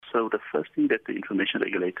So the first thing that the information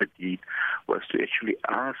regulator did was to actually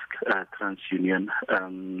ask TransUnion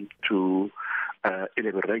to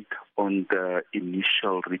elaborate on the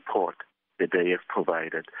initial report that they have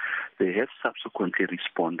provided. They have subsequently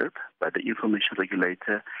responded, but the information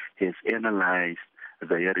regulator has analyzed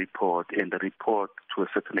their report, and the report, to a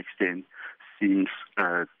certain extent, seems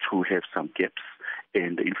to have some gaps,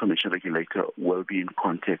 and the information regulator will be in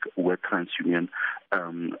contact with TransUnion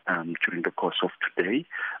during the course of today.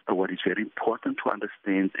 What is very important to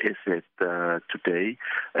understand is that today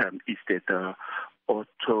is that the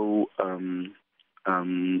auto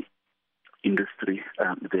industry,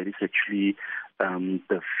 there is actually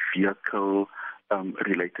the vehicle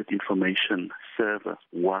related information server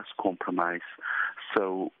was compromised.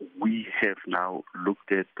 So we have now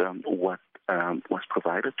looked at what was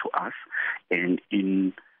provided to us, and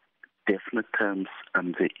in definite terms,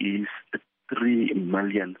 there is 3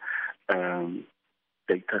 million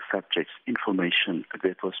data subjects information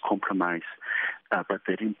that was compromised. But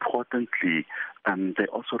very importantly, they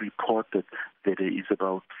also reported that there is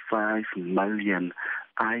about 5 million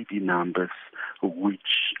ID numbers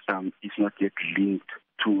which is not yet linked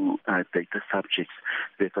to data subjects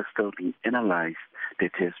that are still being analyzed,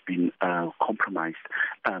 that has been compromised.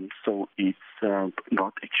 So it's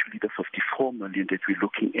not actually the 54 million that we're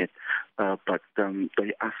looking at, but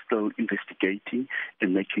they are still investigating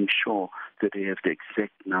and making sure that they have the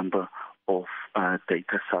exact number of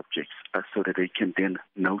data subjects so that they can then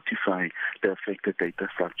notify the affected data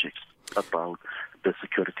subjects about the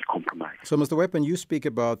security compromise. So, Mr. Weapon, you speak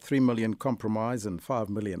about 3 million compromise and 5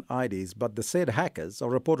 million IDs, but the said hackers are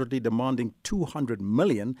reportedly demanding 200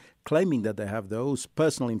 million, claiming that they have those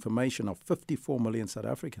personal information of 54 million South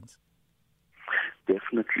Africans.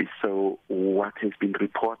 Definitely. So what has been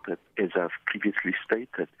reported, as I've previously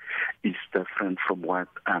stated, is different from what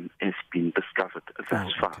has been discovered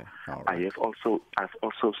thus far. Right. I've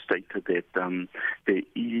also stated that there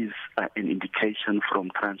is an indication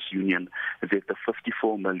from TransUnion that the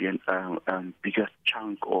 54 million bigger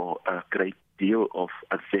chunk or a great deal of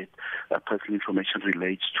that personal information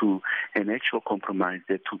relates to an actual compromise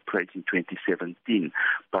that took place in 2017.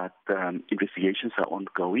 But investigations are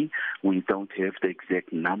ongoing. We don't have the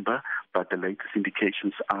exact number, but the latest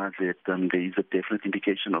indications are that there is a definite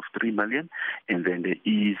indication of 3 million, and then there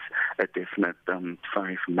is a definite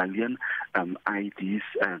 5 million IDs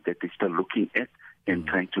that they're still looking at and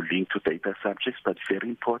trying to link to data subjects. But very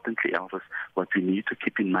importantly, Elvis, what we need to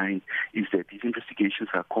keep in mind is that these investigations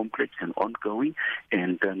are complex and ongoing,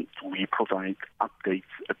 and we provide updates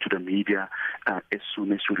to the media as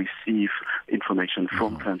soon as we receive information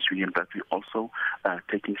from TransUnion, but we're also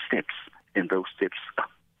taking steps, and those steps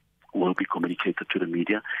will be communicated to the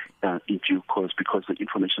media in due course, because the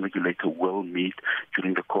information regulator will meet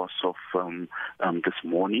during the course of this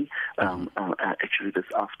morning, actually this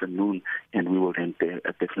afternoon, and we will then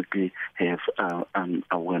definitely have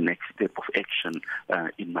our next step of action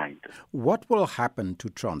in mind. What will happen to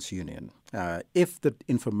TransUnion if the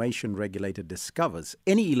information regulator discovers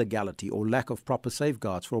any illegality or lack of proper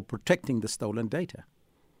safeguards for protecting the stolen data?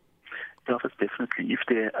 Definitely. If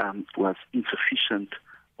there was insufficient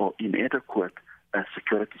or inadequate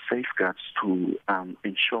security safeguards to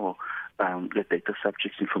ensure that data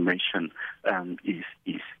subjects information is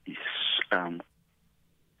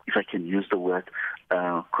if I can use the word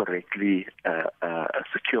correctly,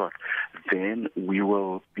 secured, then we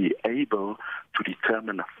will be able to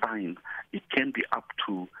determine a fine. It can be up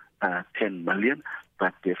to 10 million,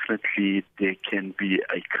 but definitely there can be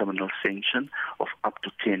a criminal sanction of up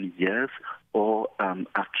to 10 years or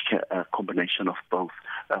a combination of both,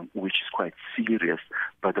 which is quite serious.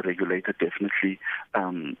 But the regulator definitely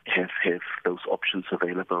have those options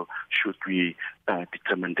available should we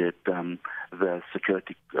determine that the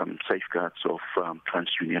security safeguards of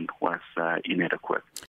TransUnion was inadequate.